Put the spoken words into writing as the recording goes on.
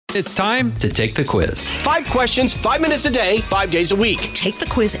It's time to take the quiz. 5 questions, 5 minutes a day, 5 days a week. Take the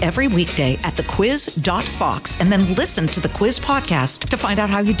quiz every weekday at thequiz.fox and then listen to the quiz podcast to find out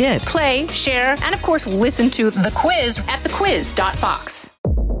how you did. Play, share, and of course, listen to The Quiz at thequiz.fox.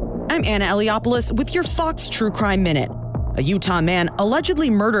 I'm Anna Eliopoulos with your Fox True Crime Minute. A Utah man allegedly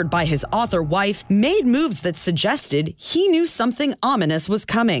murdered by his author wife made moves that suggested he knew something ominous was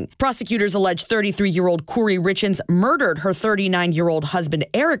coming. Prosecutors allege 33-year-old Corey Richins murdered her 39-year-old husband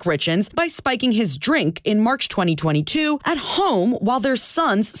Eric Richins by spiking his drink in March 2022 at home while their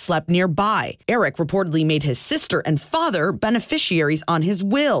sons slept nearby. Eric reportedly made his sister and father beneficiaries on his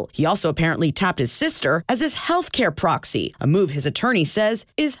will. He also apparently tapped his sister as his healthcare proxy, a move his attorney says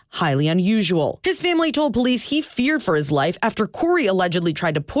is highly unusual. His family told police he feared for his life after Corey allegedly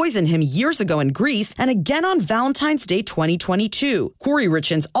tried to poison him years ago in Greece and again on Valentine's Day 2022. Corey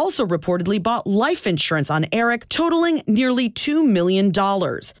Richins also reportedly bought life insurance on Eric, totaling nearly $2 million.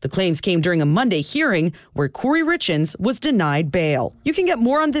 The claims came during a Monday hearing where Corey Richins was denied bail. You can get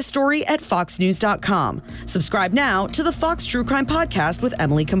more on this story at foxnews.com. Subscribe now to the Fox True Crime Podcast with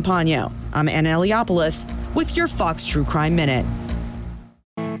Emily Campagno. I'm Anna Eliopoulos with your Fox True Crime Minute.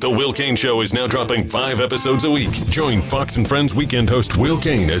 The Will Cain Show is now dropping 5 episodes a week. Join Fox and Friends weekend host Will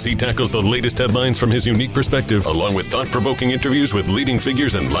Cain as he tackles the latest headlines from his unique perspective, along with thought-provoking interviews with leading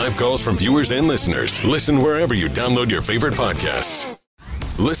figures and live calls from viewers and listeners. Listen wherever you download your favorite podcasts.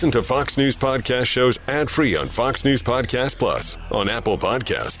 Listen to Fox News podcast shows ad-free on Fox News Podcast Plus, on Apple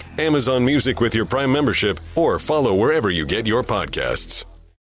Podcast, Amazon Music with your Prime membership, or follow wherever you get your podcasts.